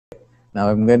Now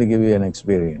I'm going to give you an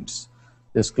experience.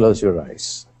 Just close your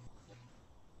eyes.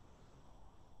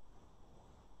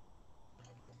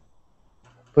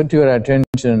 Put your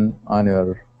attention on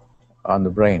the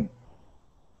brain.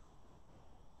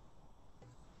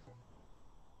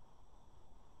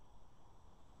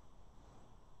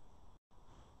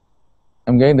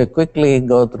 I'm going to quickly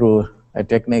go through a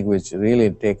technique which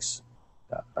really takes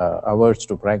hours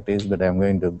to practice, but I'm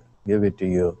going to give it to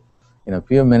you in a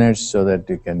few minutes so that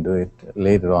you can do it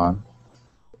later on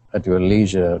at your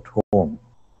leisure at home.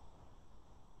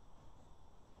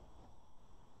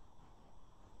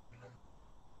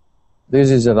 This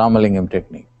is a Ramalingam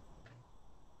technique.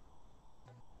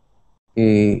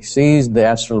 He sees the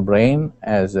astral brain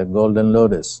as a golden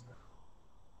lotus.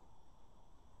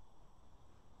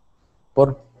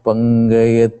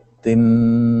 Porpangayatin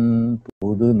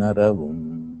pudunaravum.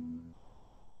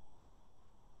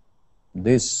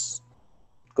 This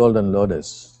golden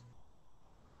lotus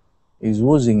is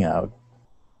oozing out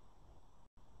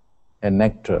a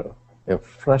nectar, a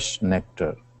fresh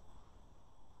nectar.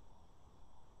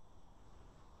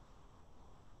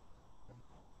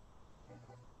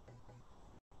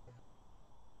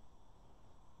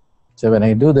 So when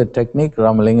I do the technique,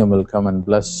 Ramalingam will come and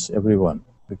bless everyone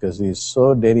because he is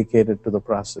so dedicated to the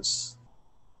process.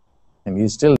 And he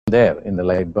is still there in the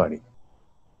light body.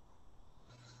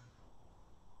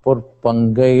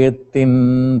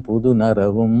 Porpangayatin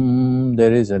pudunaravum.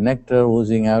 There is a nectar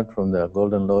oozing out from the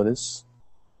golden lotus,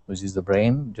 which is the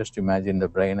brain. Just imagine the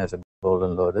brain as a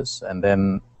golden lotus. And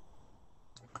then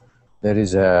there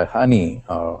is a honey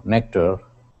or nectar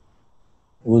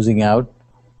oozing out.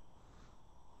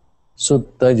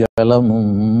 Sutta jalamum.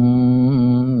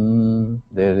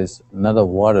 There is another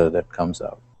water that comes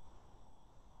out.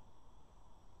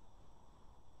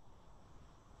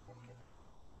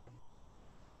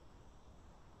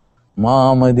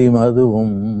 Mamadi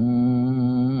madhuvum.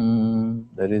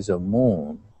 There is a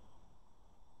moon,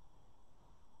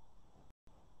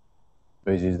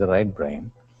 which is the right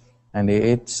brain, and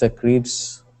it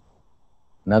secretes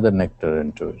another nectar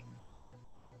into it.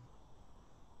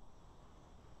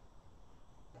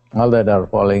 All that are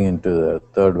falling into the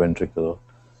third ventricle,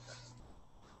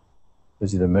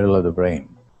 which is the middle of the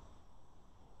brain,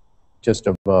 just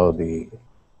below the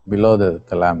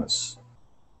thalamus.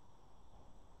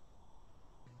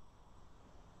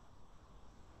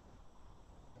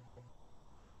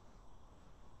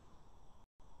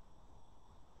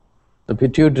 The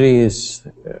pituitary is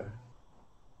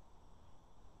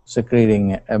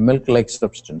secreting a milk-like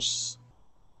substance.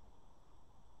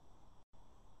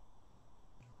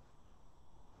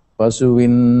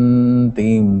 Pasuvin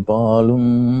timpalum.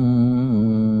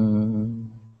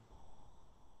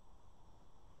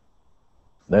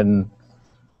 Then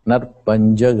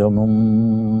narpanjagamum.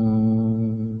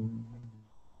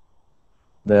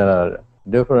 There are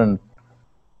different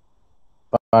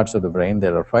parts of the brain.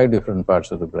 There are 5 different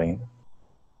parts of the brain,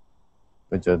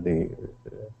 which are the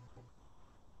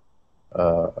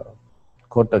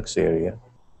cortex area.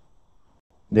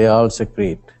 They all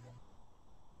secrete.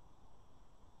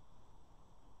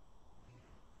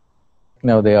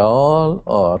 Now they all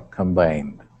are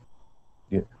combined.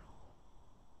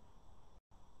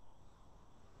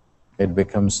 It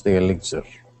becomes the elixir.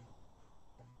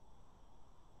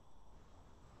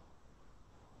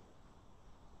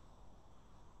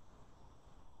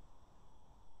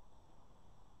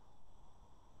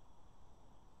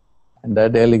 And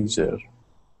that elixir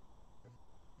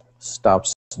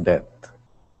stops death.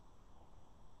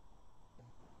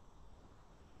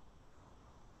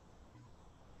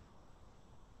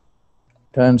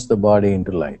 Turns the body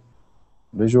into light.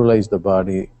 Visualize the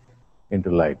body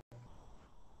into light.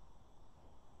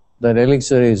 That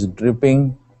elixir is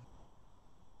dripping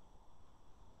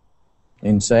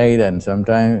inside, and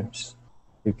sometimes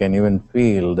you can even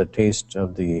feel the taste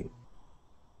of the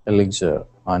elixir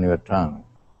on your tongue.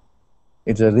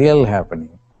 It's a real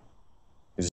happening.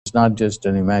 It's not just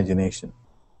an imagination.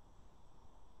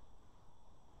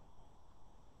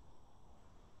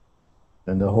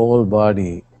 Then the whole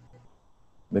body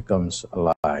becomes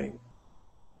alive.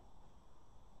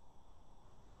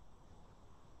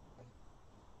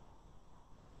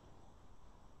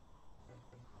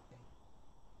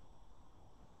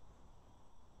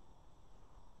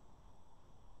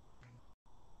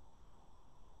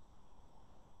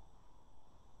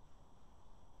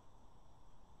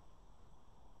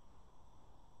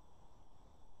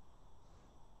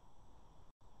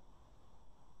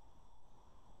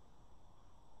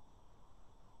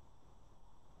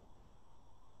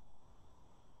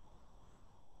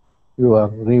 You are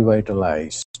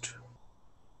revitalized.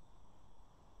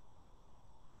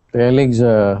 The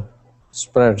elixir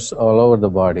spreads all over the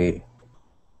body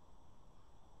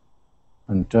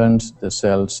and turns the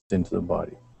cells into the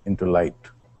body, into light.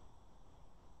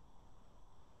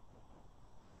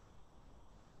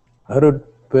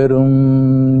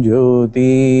 Arutperum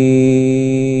Jyoti.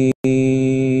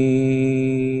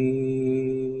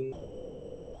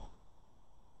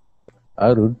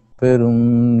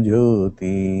 Arutperum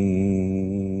Jyoti.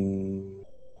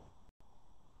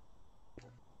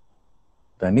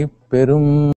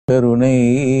 Tanipperum Karunai.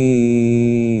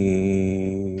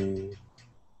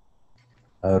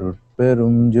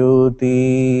 Arutperum Jyoti.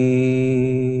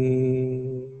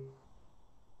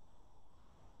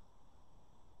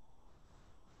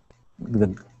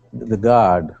 The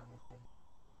God,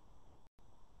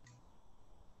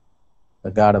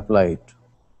 the God of light,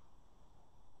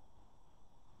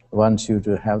 wants you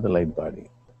to have the light body.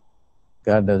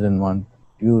 God doesn't want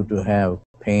you to have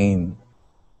pain,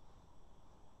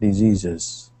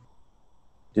 diseases,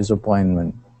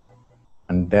 disappointment,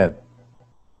 and death.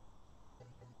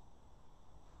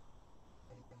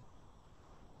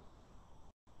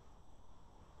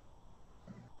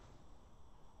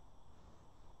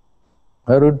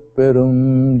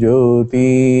 Arutperum Jyoti,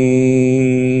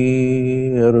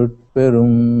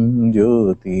 Arutperum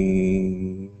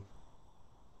Jyoti,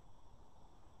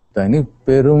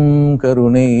 Tanipperum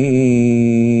Karunai,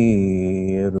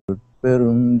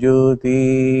 Arutperum Jyoti.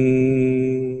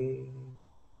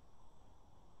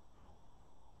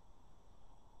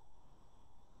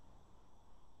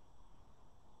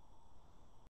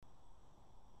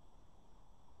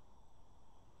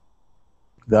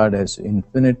 God has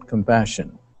infinite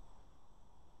compassion.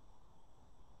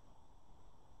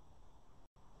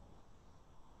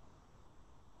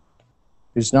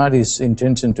 It's not His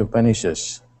intention to punish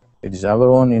us. It is our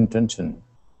own intention,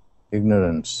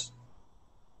 ignorance,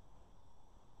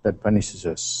 that punishes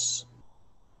us.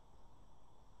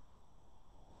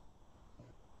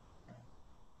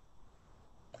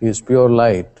 He is pure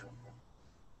light.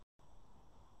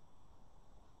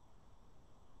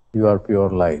 You are pure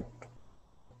light.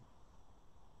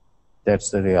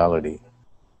 That's the reality.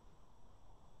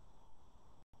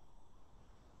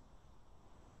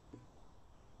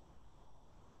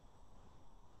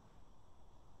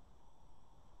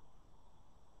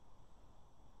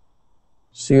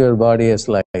 See your body as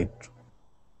light.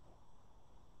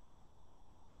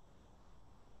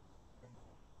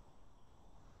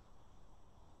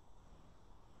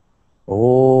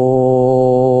 Om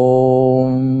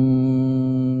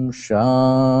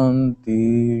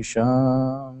Shanti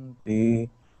Shanti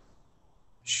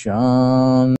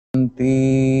Shanti.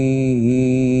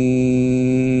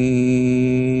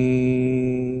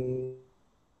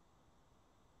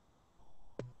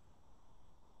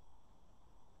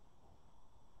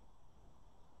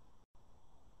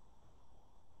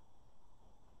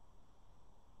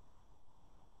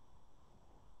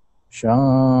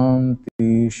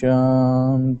 Shanti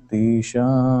Shanti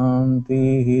Shanti.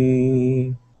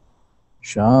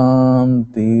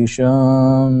 Shanti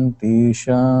Shanti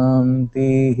Shanti.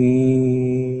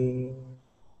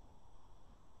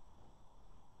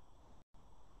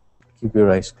 Keep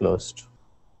your eyes closed.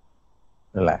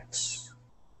 Relax.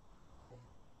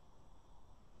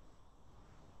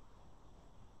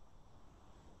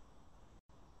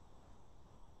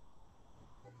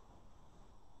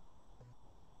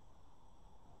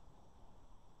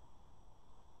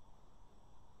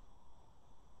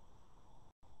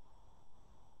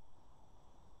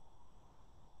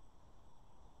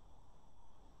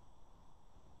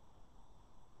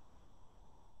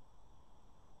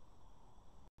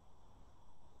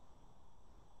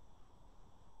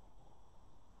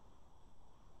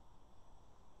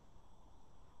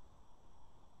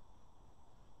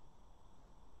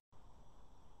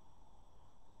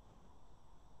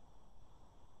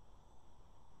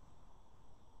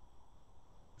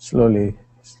 Slowly,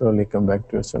 slowly come back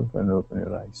to yourself and open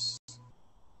your eyes.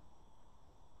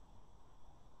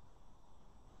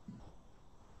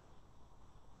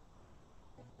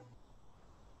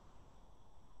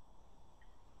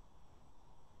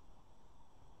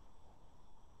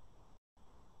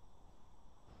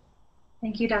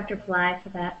 Thank you, Dr. Pillai, for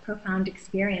that profound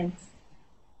experience.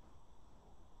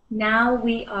 Now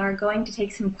we are going to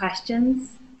take some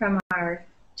questions from our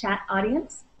chat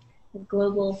audience, the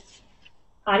global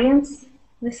audience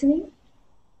listening.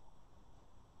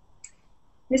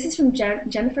 This is from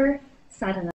Jennifer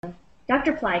Sadhana.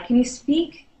 Dr. Pillai, can you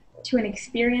speak to an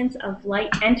experience of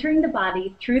light entering the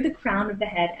body through the crown of the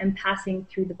head and passing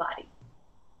through the body?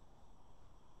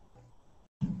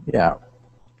 Yeah.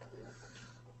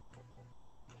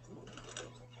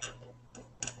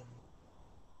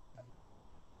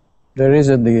 There is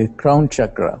the crown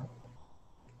chakra,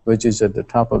 which is at the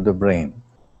top of the brain.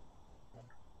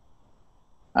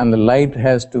 And the light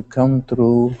has to come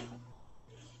through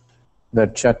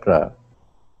that chakra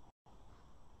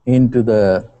into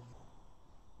the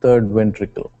third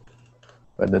ventricle.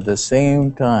 But at the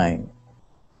same time,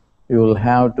 you will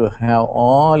have to have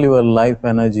all your life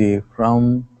energy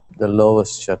from the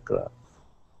lowest chakra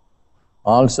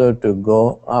also to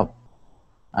go up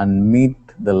and meet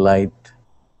the light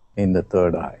in the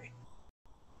third eye.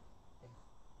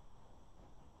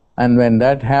 And when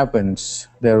that happens,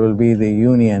 there will be the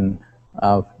union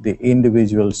of the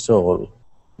individual soul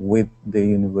with the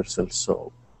universal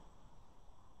soul.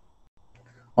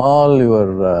 All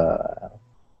your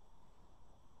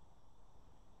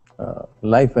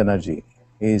life energy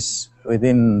is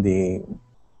within the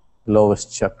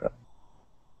lowest chakra,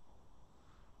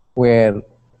 where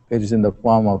it is in the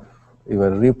form of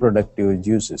your reproductive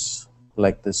juices,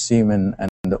 like the semen and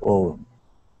the ovum.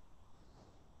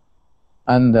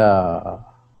 And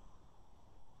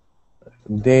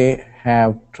they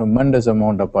have tremendous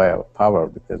amount of power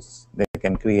because they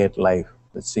can create life.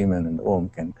 The semen and the ovum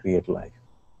can create life.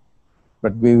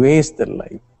 But we waste the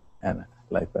life and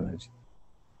life energy.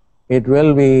 It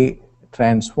will be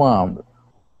transformed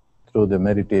through the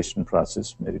meditation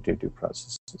process, meditative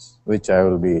processes, which I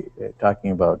will be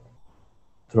talking about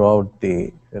throughout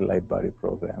the LightBody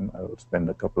program. I will spend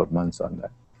a couple of months on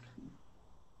that.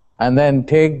 And then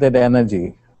take that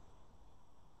energy.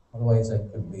 Otherwise, I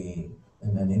could be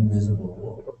in an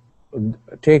invisible world.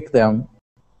 Take them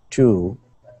to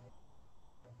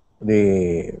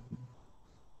the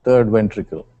third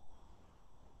ventricle.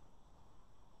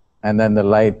 And then the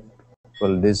light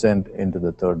will descend into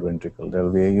the third ventricle. There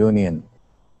will be a union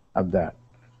of that.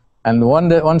 And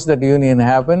once that union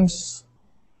happens,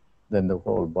 then the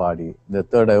whole body, the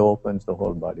third eye opens, the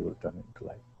whole body will turn into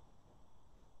light.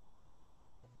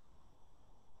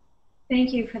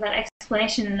 Thank you for that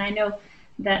explanation. And I know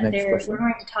that we're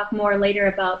going to talk more later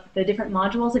about the different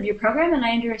modules of your program, and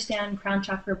I understand crown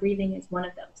chakra breathing is one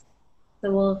of those.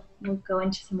 So we'll go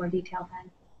into some more detail then.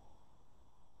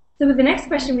 So the next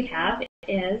question we have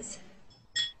is,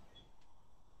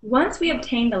 once we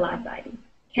obtain the LightBody,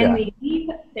 can we leave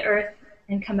the earth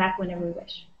and come back whenever we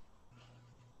wish?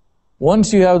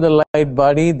 Once you have the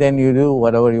LightBody, then you do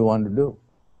whatever you want to do.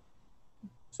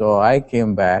 So I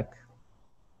came back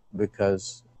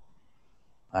because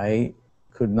I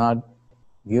could not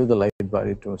give the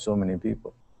LightBody to so many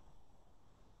people.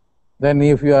 Then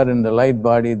if you are in the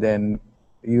LightBody, then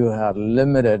you are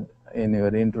limited in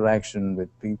your interaction with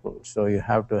people. So you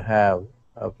have to have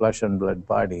a flesh and blood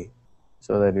body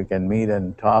so that you can meet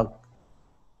and talk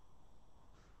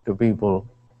to people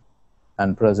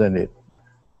and present it.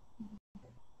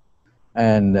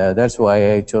 And that's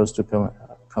why I chose to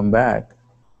come back,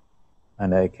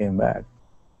 and I came back.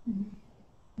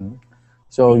 Mm-hmm.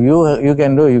 So you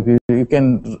can do, you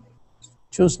can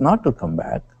choose not to come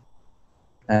back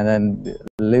and then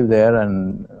live there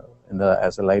and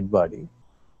as a LightBody,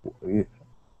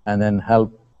 and then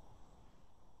help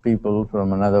people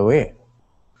from another way.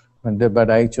 But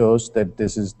I chose that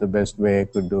this is the best way I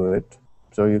could do it.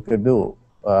 So you could do.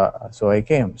 So I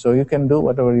came. So you can do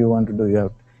whatever you want to do. You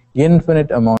have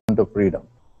infinite amount of freedom.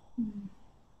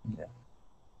 Mm-hmm. Yeah.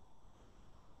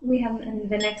 We have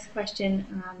the next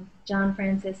question, John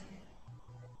Francis.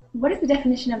 What is the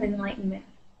definition of enlightenment,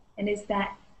 and is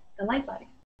that the LightBody?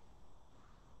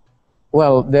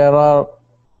 Well, there are.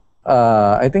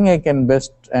 I think I can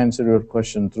best answer your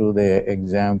question through the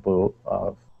example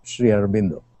of Sri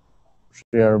Aurobindo.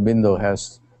 Sri Aurobindo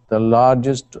has the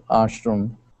largest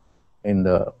ashram in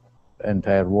the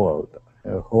entire world.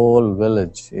 A whole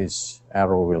village is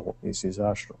Auroville, is his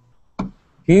ashram.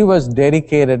 He was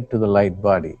dedicated to the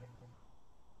LightBody.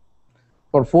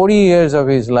 For 40 years of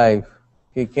his life,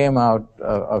 he came out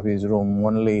of his room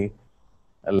only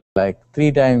like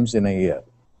 3 times in a year.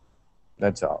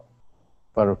 That's all.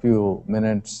 For a few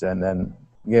minutes, and then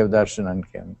gave darshan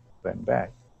and went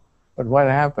back. But what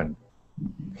happened?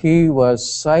 He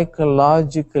was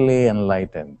psychologically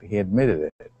enlightened. He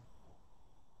admitted it.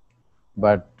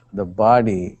 But the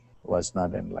body was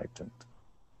not enlightened.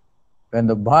 When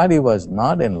the body was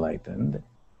not enlightened,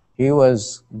 he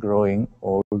was growing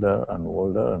older and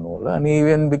older and older, and he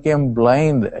even became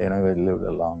blind. He lived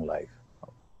a long life.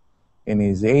 In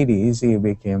his 80s, he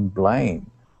became blind.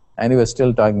 And he was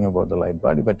still talking about the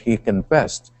LightBody, but he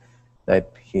confessed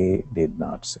that he did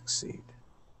not succeed.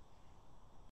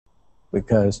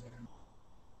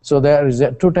 So there is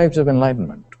 2 types of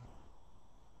enlightenment.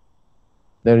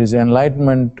 There is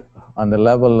enlightenment on the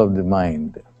level of the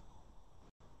mind.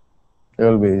 You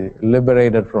will be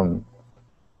liberated from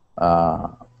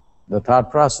the thought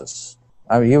process.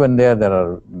 I mean, even there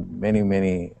are many,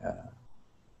 many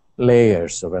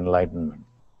layers of enlightenment,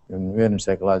 even in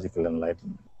psychological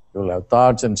enlightenment. You will have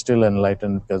thoughts and still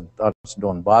enlightened because thoughts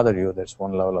don't bother you. That's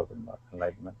one level of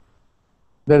enlightenment.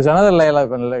 There's another level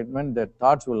of enlightenment that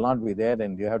thoughts will not be there,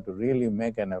 and you have to really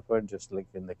make an effort, just like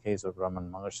in the case of Ramana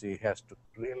Maharshi. He has to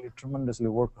really tremendously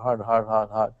work hard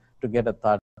to get a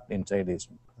thought inside his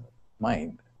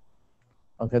mind.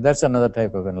 Okay, that's another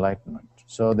type of enlightenment.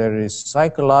 So there is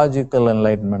psychological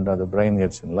enlightenment, or the brain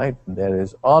gets enlightened. There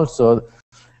is also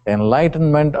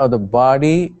enlightenment of the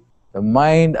body, the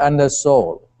mind, and the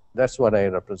soul. That's what I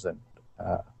represent.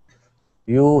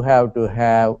 You have to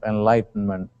have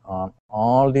enlightenment on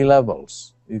all the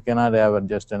levels. You cannot have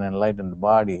just an enlightened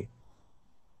body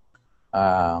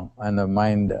and the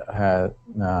mind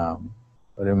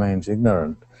remains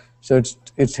ignorant. So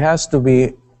it has to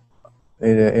be,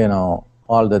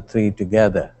 all the three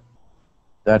together.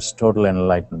 That's total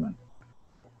enlightenment.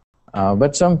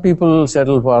 But some people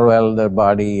settle for, well, their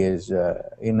body is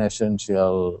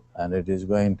inessential and it is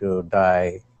going to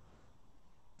die,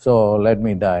 so let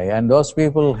me die. And those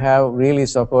people have really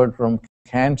suffered from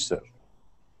cancer,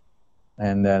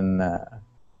 and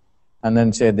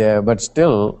then say there, but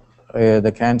still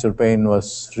the cancer pain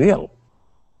was real.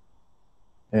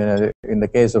 In the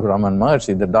case of Ramana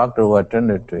Maharshi, the doctor who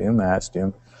attended to him asked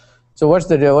him, so what's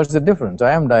the difference?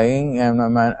 I am dying, I'm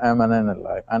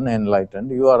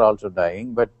unenlightened, you are also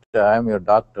dying, but I am your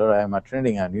doctor, I am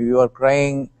attending on you, you are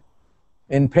crying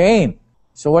in pain.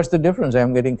 So what's the difference? I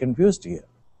am getting confused here.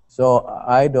 So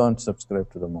I don't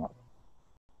subscribe to the model.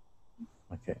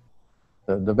 Okay.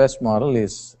 The best model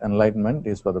is enlightenment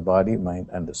is for the body, mind,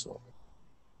 and the soul.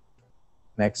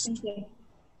 Next. Thank you.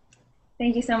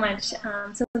 Thank you so much.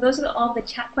 So those are all the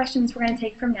chat questions we're going to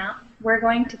take from now. We're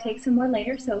going to take some more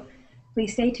later, so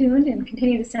please stay tuned and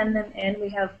continue to send them in. We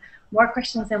have more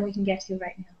questions than we can get to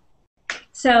right now.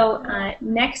 So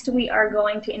next we are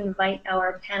going to invite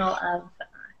our panel of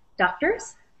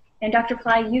doctors. And Dr.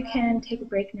 Pillai, you can take a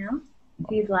break now if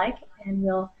you'd like, and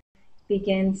we'll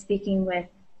begin speaking with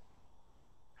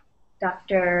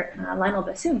Dr. Lionel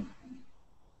Bissoon.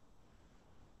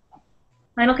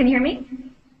 Lionel, can you hear me?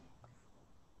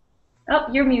 Oh,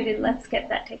 you're muted. Let's get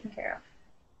that taken care of.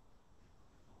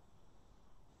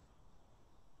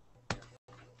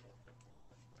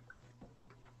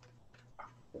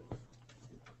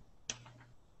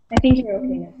 I think you're okay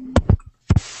now.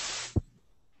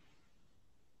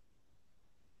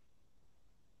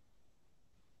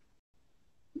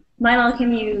 Lionel,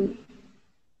 can you?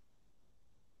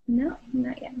 No,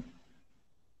 not yet.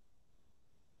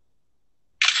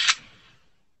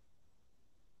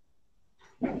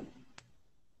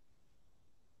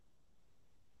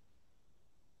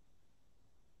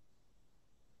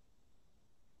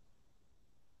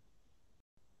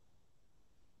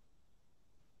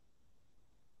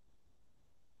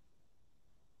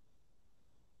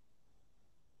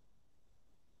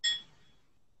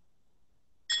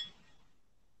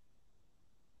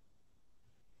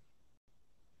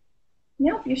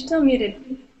 Nope, you're still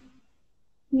muted.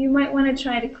 You might want to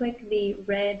try to click the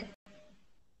red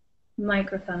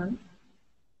microphone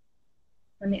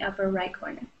on the upper right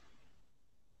corner.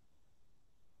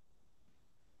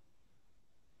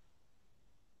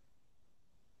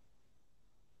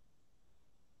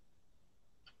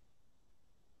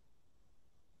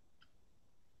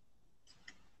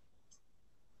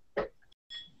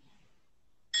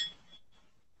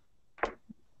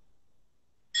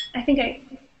 I think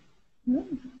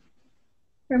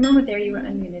for a moment there you were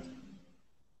unmuted.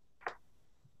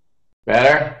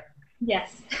 Better?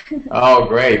 Yes. Oh,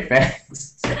 great.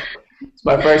 Thanks. It's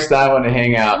my first time on the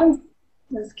Hangout.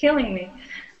 It's killing me.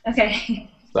 Okay.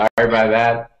 Sorry about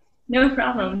that. No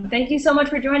problem. Thank you so much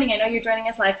for joining. I know you're joining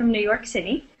us live from New York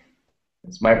City.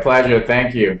 It's my pleasure.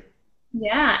 Thank you.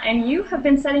 Yeah, and you have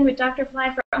been studying with Dr.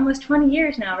 Pillai for almost 20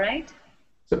 years now, right?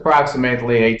 It's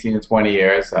approximately 18 to 20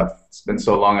 years. It's been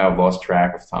so long I've lost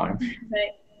track of time.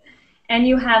 Right. And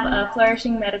you have a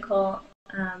flourishing medical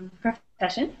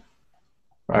profession.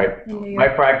 Right. My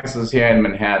practice is here in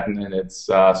Manhattan, and it's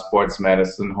sports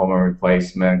medicine, hormone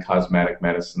replacement, cosmetic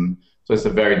medicine. So it's a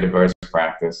very diverse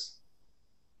practice.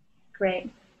 Great.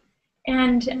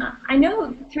 And I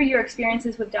know through your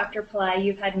experiences with Dr. Pillai,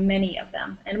 you've had many of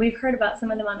them. And we've heard about some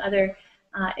of them on other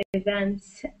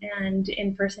events and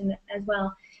in person as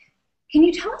well. Can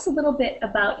you tell us a little bit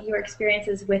about your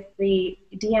experiences with the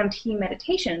DMT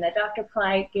meditation that Dr.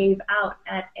 Pillai gave out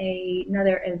at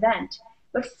another event?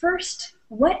 But first,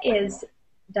 what is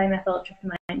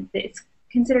dimethyltryptamine? It's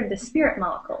considered the spirit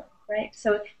molecule right?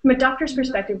 So from a doctor's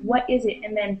perspective, what is it?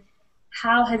 And then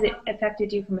how has it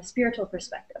affected you from a spiritual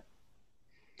perspective?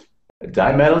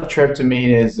 Dimethyltryptamine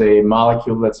is a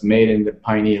molecule that's made in the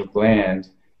pineal gland.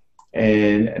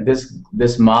 And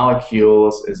this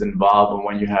molecule is involved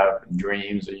when you have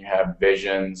dreams and you have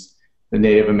visions. The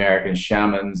Native American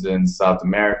shamans in South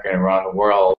America and around the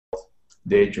world,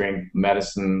 they drink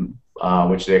medicine,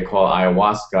 which they call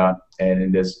ayahuasca, and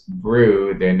in this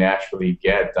brew, they naturally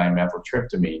get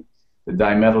dimethyltryptamine. The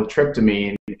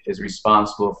dimethyltryptamine is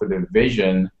responsible for the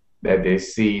vision that they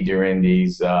see during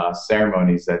these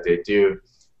ceremonies that they do.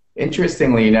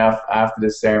 Interestingly enough, after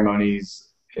the ceremonies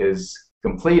is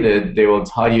completed, they will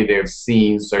tell you they've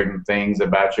seen certain things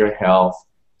about your health.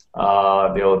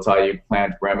 They will tell you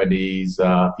plant remedies.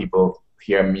 People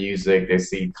hear music, they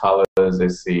see colors, they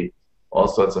see all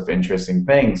sorts of interesting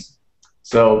things.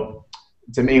 So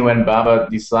to me, when Baba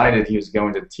decided he was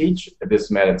going to teach this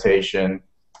meditation,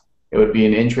 it would be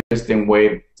an interesting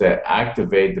way to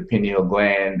activate the pineal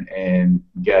gland and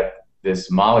get this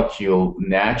molecule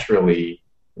naturally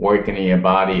working in your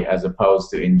body as opposed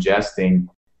to ingesting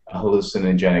a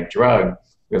hallucinogenic drug,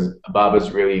 because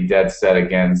Baba's really dead set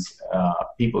against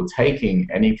people taking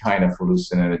any kind of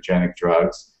hallucinogenic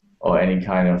drugs or any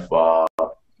kind of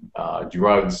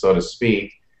drugs, so to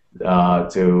speak,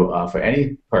 for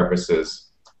any purposes.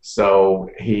 So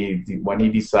when he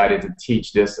decided to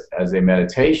teach this as a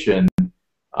meditation,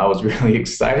 I was really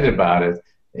excited about it.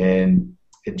 And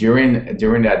during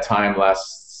that time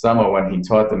last summer when he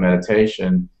taught the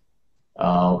meditation,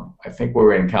 I think we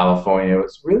were in California. It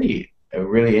was really a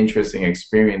really interesting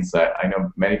experience. I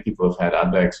know many people have had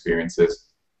other experiences,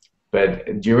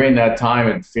 but during that time,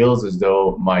 it feels as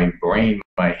though my brain,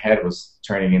 my head was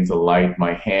turning into light,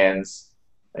 my hands.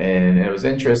 And it was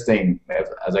interesting,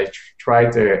 as I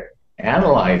tried to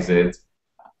analyze it,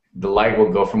 the light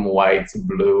will go from white to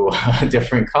blue, a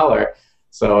different color.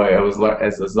 So it was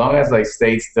as long as I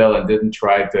stayed still and didn't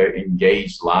try to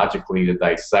engage logically to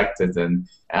dissect it and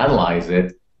analyze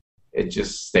it, it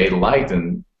just stayed light.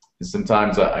 And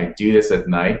sometimes I do this at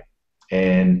night,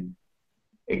 and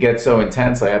it gets so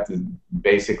intense I have to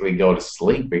basically go to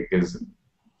sleep because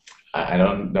I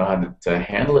don't know how to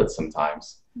handle it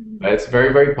sometimes. But it's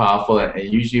very, very powerful, and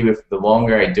usually the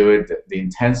longer I do it, the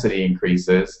intensity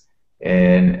increases,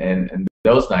 and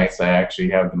those nights I actually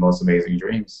have the most amazing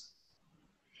dreams.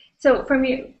 So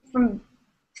from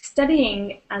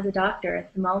studying as a doctor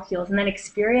the molecules and then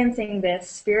experiencing this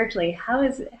spiritually, how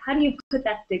do you put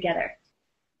that together?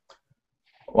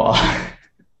 Well,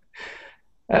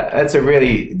 that's a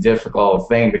really difficult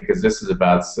thing because this is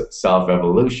about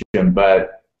self-evolution,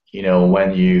 but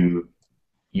when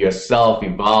yourself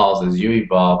evolves, as you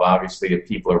evolve, obviously the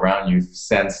people around you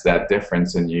sense that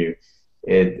difference in you.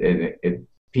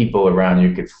 People around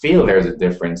you could feel there's a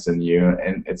difference in you,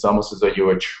 and it's almost as though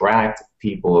you attract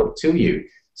people to you.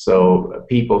 So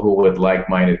people who with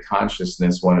like-minded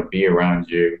consciousness want to be around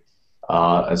you.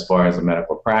 As far as a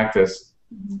medical practice,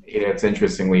 it's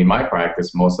interestingly in my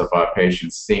practice, most of our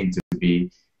patients seem to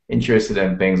be interested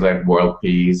in things like world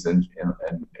peace and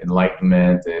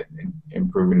enlightenment and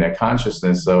improving their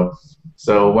consciousness.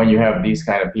 So when you have these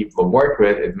kind of people to work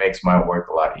with, it makes my work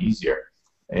a lot easier.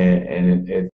 And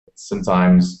it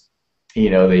sometimes, they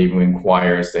even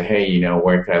inquire as to, hey,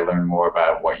 where can I learn more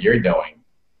about what you're doing?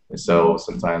 And so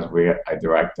sometimes I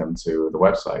direct them to the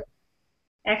website.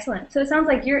 Excellent. So it sounds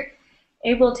like you're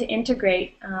able to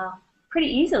integrate pretty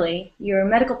easily your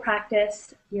medical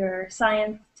practice, your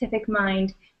scientific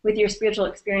mind, with your spiritual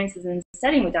experiences and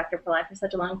studying with Dr. Pillai for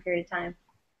such a long period of time.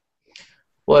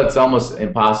 Well, it's almost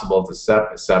impossible to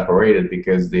separate it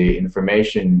because the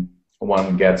information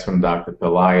one gets from Dr.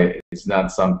 Pillai is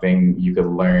not something you could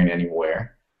learn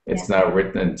anywhere. It's not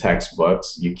written in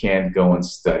textbooks. You can't go and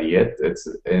study it.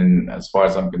 And as far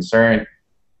as I'm concerned,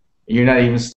 you're not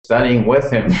even studying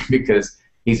with him because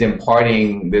he's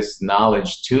imparting this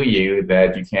knowledge to you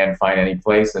that you can't find any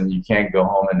place, and you can't go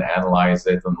home and analyze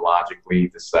it and logically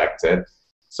dissect it.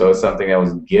 So it's something that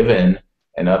was given,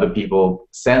 and other people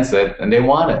sense it, and they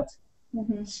want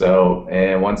it. So,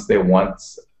 and once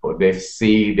they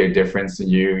see their difference in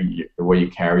you, the way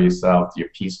you carry yourself, your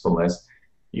peacefulness,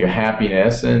 your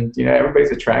happiness, and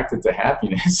everybody's attracted to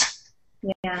happiness.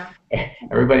 Yeah.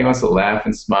 Everybody wants to laugh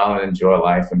and smile and enjoy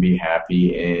life and be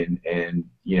happy and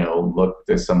look,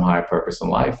 there's some high purpose in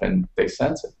life, and they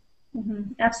sense it.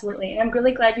 Absolutely. And I'm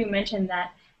really glad you mentioned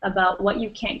that about what you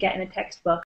can't get in a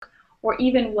textbook, or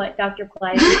even what Dr.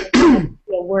 Pillai says,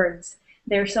 words.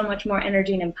 There's so much more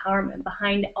energy and empowerment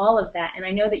behind all of that, and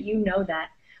I know that you know that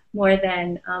more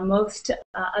than most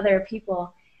other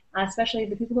people. especially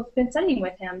the people who've been studying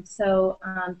with him. So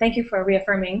thank you for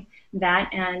reaffirming that.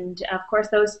 And of course,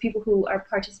 those people who are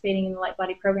participating in the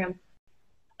LightBody program,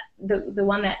 the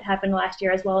one that happened last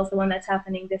year as well as the one that's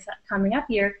happening this coming up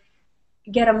year,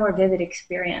 get a more vivid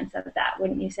experience of that,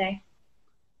 wouldn't you say?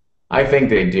 I think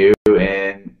they do.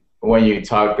 And when you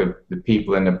talk to the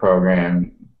people in the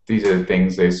program, these are the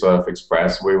things they sort of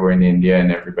express. We were in India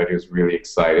and everybody was really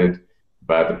excited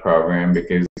about the program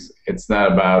because it's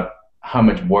not about how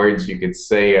much words you could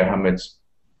say or how much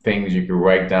things you could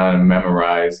write down and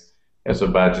memorize. It's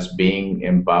about just being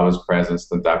in Baba's presence,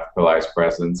 the Dr. Pillai's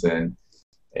presence, and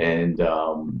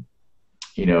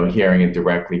you know, hearing it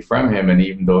directly from him. And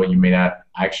even though you may not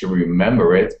actually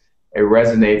remember it, it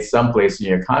resonates someplace in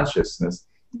your consciousness.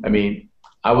 I mean,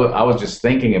 I was just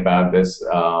thinking about this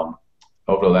over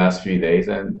the last few days,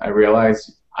 and I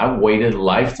realized I've waited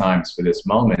lifetimes for this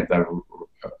moment. I've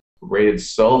waited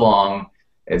so long.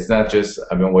 It's not just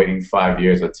I've been waiting 5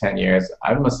 years or 10 years.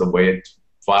 I must have waited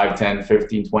 5, 10,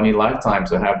 15, 20 lifetimes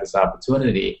to have this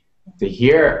opportunity to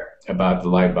hear about the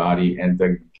LightBody and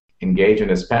to engage in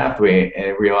this pathway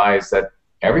and realize that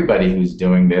everybody who's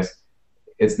doing this,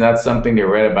 it's not something they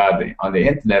read about on the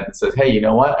internet and says, hey, you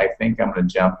know what, I think I'm going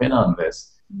to jump in on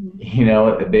this. You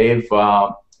know, they've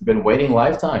been waiting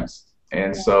lifetimes.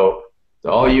 And so to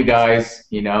all you guys,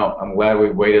 you know, I'm glad we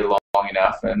waited long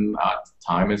enough, and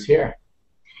time is here.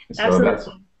 Absolutely.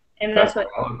 So and that's what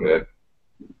good.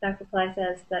 Dr. Pillai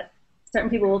says, that certain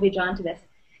people will be drawn to this.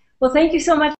 Well, thank you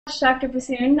so much, Dr.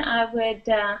 Bissoon. I would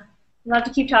love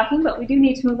to keep talking, but we do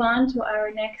need to move on to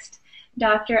our next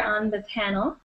doctor on the panel.